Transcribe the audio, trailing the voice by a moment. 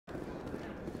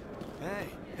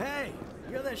Hey,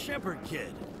 you're that Shepherd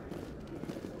kid.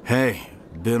 Hey,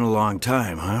 been a long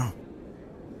time, huh?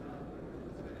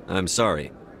 I'm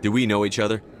sorry. Do we know each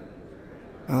other?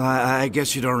 Well, I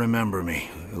guess you don't remember me.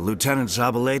 Lieutenant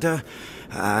Zabaleta?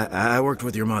 I worked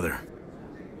with your mother.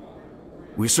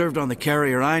 We served on the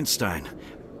carrier Einstein.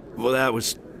 Well, that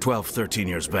was 12, 13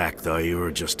 years back, though. You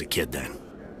were just a kid then.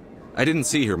 I didn't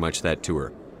see her much that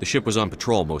tour. The ship was on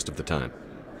patrol most of the time.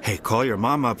 Hey, call your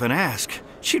mom up and ask.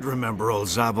 She'd remember old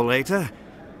Zabaleta.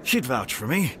 She'd vouch for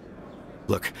me.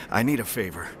 Look, I need a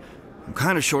favor. I'm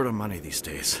kind of short on money these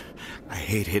days. I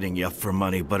hate hitting you up for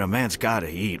money, but a man's gotta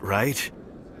eat, right?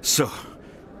 So,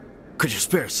 could you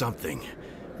spare something?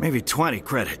 Maybe 20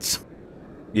 credits.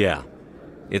 Yeah.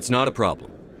 It's not a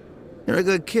problem. You're a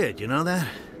good kid, you know that?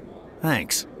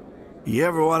 Thanks. You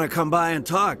ever want to come by and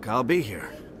talk, I'll be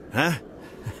here. Huh?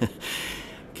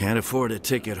 Can't afford a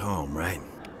ticket home, right?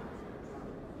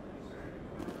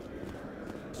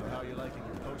 So how are you liking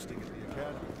your posting at the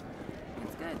academy?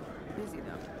 It's good. Busy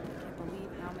though. Can't believe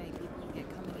how many people get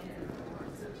coming in for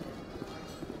awards.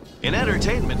 In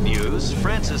entertainment news,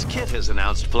 Francis Kitt has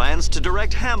announced plans to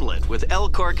direct Hamlet with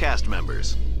Elcor cast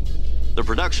members. The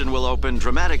production will open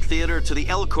dramatic theater to the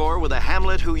Elcor with a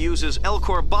Hamlet who uses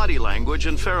Elcor body language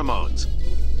and pheromones.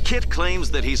 Kitt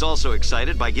claims that he's also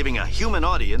excited by giving a human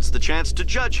audience the chance to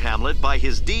judge Hamlet by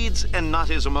his deeds and not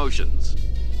his emotions.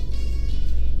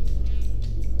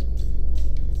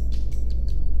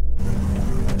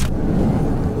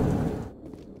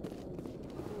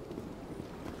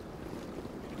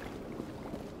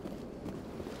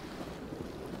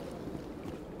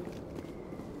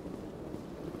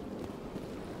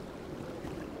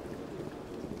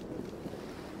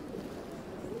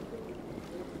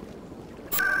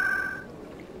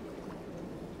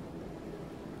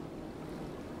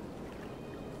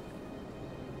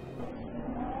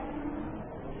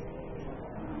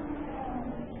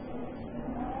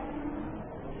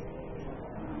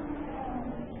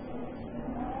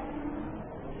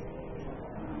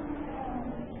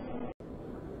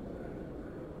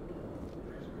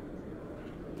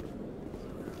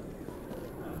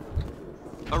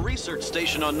 A research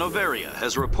station on Noveria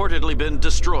has reportedly been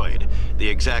destroyed. The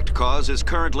exact cause is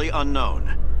currently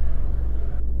unknown.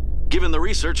 Given the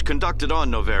research conducted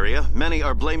on Noveria, many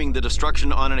are blaming the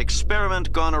destruction on an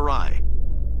experiment gone awry.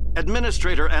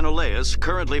 Administrator Anoleus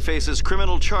currently faces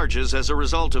criminal charges as a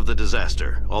result of the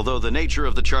disaster, although the nature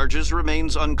of the charges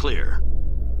remains unclear.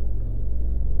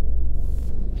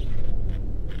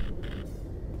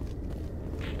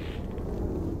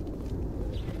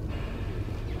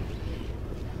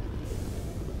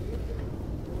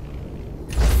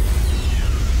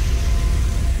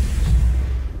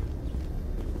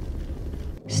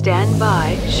 Stand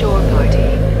by, shore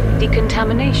party.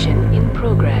 Decontamination in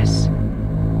progress.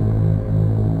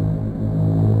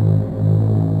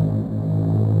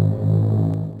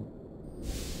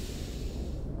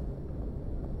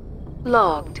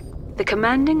 Logged. The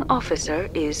commanding officer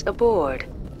is aboard.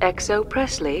 XO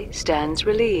Presley stands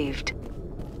relieved.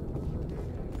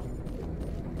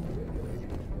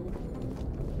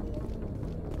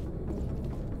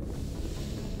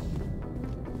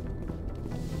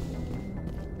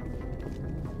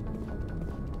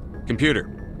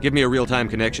 Computer, give me a real-time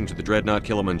connection to the Dreadnought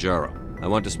Kilimanjaro. I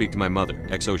want to speak to my mother,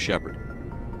 XO Shepherd.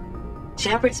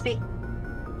 Shepherd speak?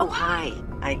 Oh, hi.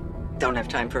 I don't have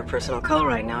time for a personal call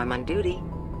right now. I'm on duty.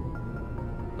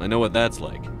 I know what that's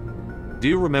like. Do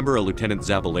you remember a Lieutenant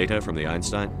Zabaleta from the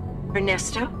Einstein?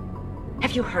 Ernesto?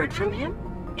 Have you heard from him?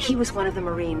 He was one of the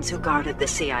Marines who guarded the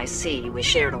CIC. We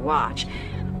shared a watch.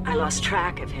 I lost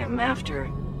track of him after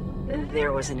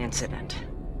there was an incident.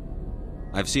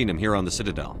 I've seen him here on the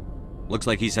Citadel. Looks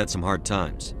like he's had some hard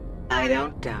times. I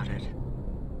don't doubt it.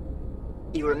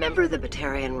 You remember the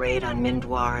Batarian raid on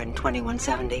Mindwar in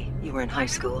 2170? You were in high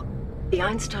school. The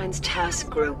Einstein's task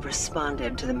group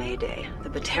responded to the Mayday. The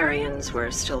Batarians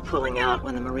were still pulling out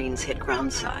when the Marines hit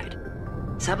groundside.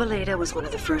 Zabaleta was one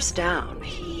of the first down.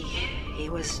 He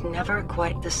was never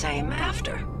quite the same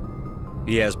after.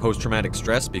 He has post-traumatic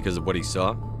stress because of what he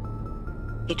saw?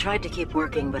 He tried to keep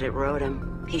working, but it rode him.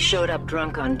 He showed up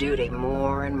drunk on duty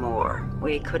more and more.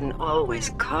 We couldn't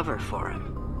always cover for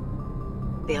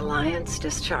him. The Alliance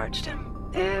discharged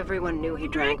him. Everyone knew he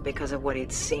drank because of what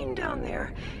he'd seen down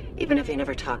there, even if he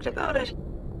never talked about it.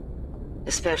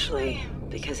 Especially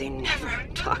because he never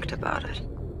talked about it.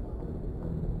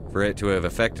 For it to have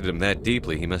affected him that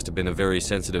deeply, he must have been a very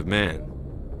sensitive man.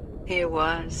 He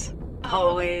was.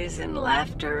 Always in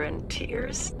laughter and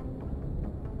tears.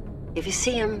 If you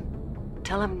see him,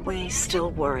 tell him we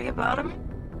still worry about him.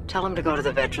 Tell him to go to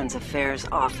the Veterans Affairs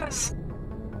office.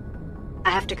 I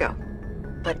have to go.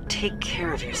 But take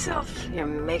care of yourself. You're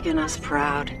making us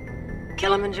proud.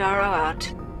 Kilimanjaro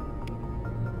out.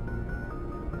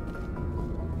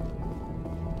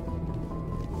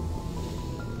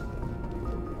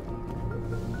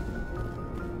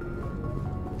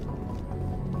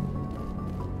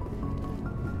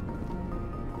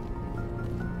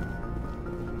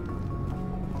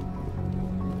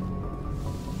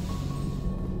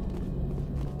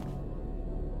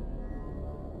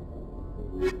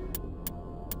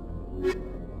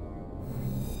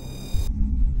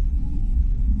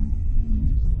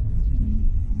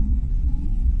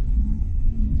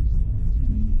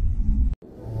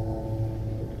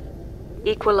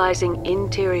 Equalizing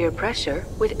interior pressure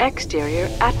with exterior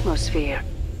atmosphere.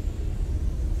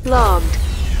 Logged.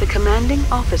 The commanding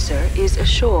officer is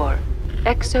ashore.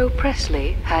 XO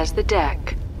Presley has the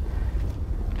deck.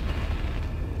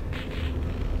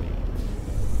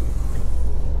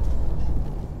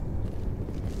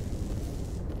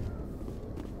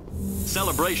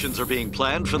 Celebrations are being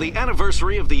planned for the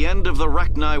anniversary of the end of the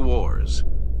Rachni Wars.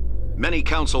 Many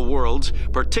Council worlds,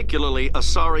 particularly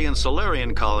Asari and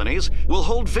Solarian colonies, will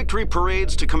hold victory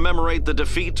parades to commemorate the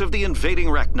defeat of the invading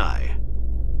Rachni.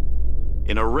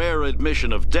 In a rare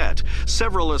admission of debt,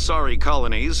 several Asari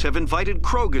colonies have invited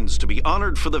Krogans to be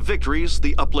honored for the victories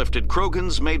the uplifted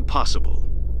Krogans made possible.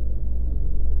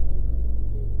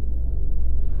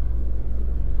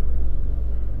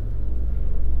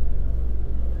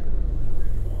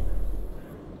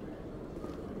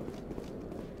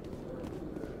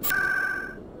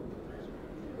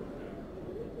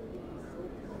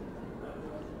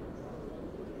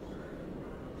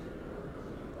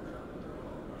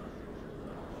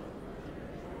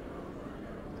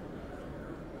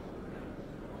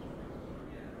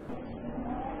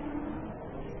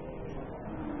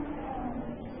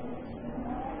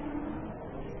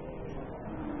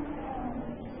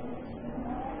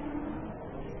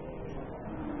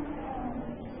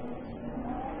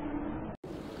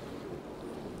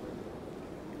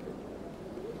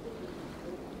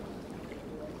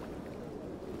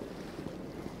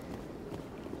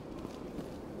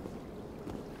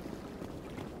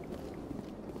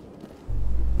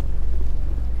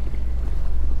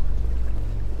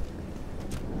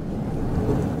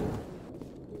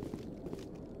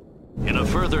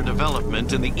 Further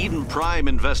development in the Eden Prime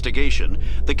investigation,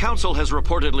 the Council has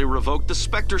reportedly revoked the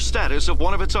Spectre status of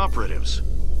one of its operatives.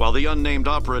 While the unnamed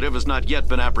operative has not yet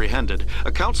been apprehended,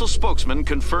 a Council spokesman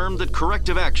confirmed that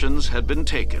corrective actions had been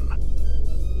taken.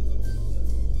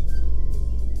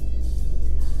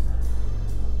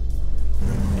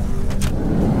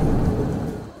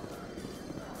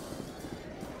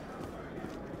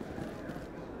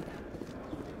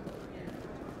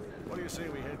 What do you say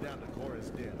we head down to Cora's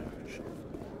Den, Ash?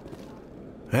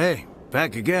 Hey,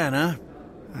 back again, huh?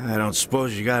 I don't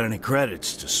suppose you got any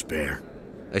credits to spare.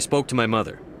 I spoke to my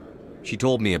mother. She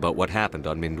told me about what happened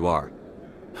on Mindoir.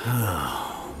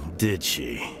 Did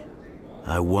she?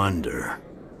 I wonder.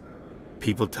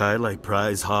 People tied like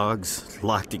prize hogs,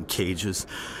 locked in cages,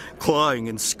 clawing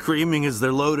and screaming as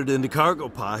they're loaded into cargo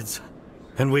pods.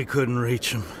 And we couldn't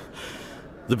reach them.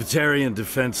 The Batarian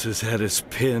defenses had us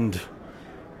pinned.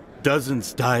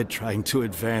 Dozens died trying to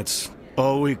advance.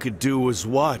 All we could do was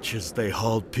watch as they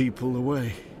hauled people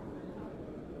away.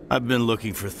 I've been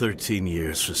looking for 13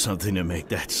 years for something to make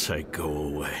that sight go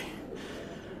away.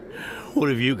 What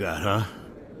have you got, huh?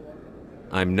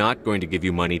 I'm not going to give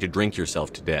you money to drink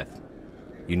yourself to death.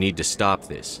 You need to stop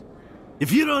this.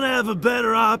 If you don't have a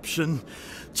better option,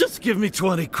 just give me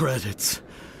 20 credits.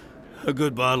 A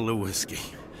good bottle of whiskey.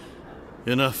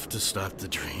 Enough to stop the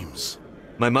dreams.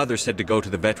 My mother said to go to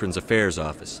the Veterans Affairs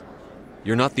office.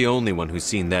 You're not the only one who's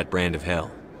seen that brand of hell.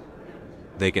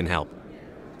 They can help.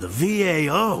 The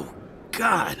VAO?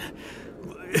 God.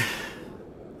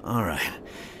 All right.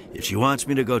 If she wants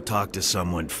me to go talk to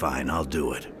someone, fine, I'll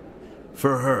do it.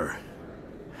 For her.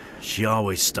 She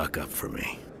always stuck up for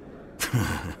me.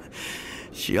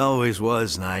 She always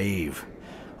was naive.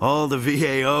 All the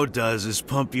VAO does is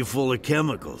pump you full of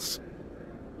chemicals.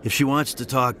 If she wants to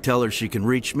talk, tell her she can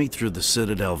reach me through the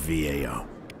Citadel VAO.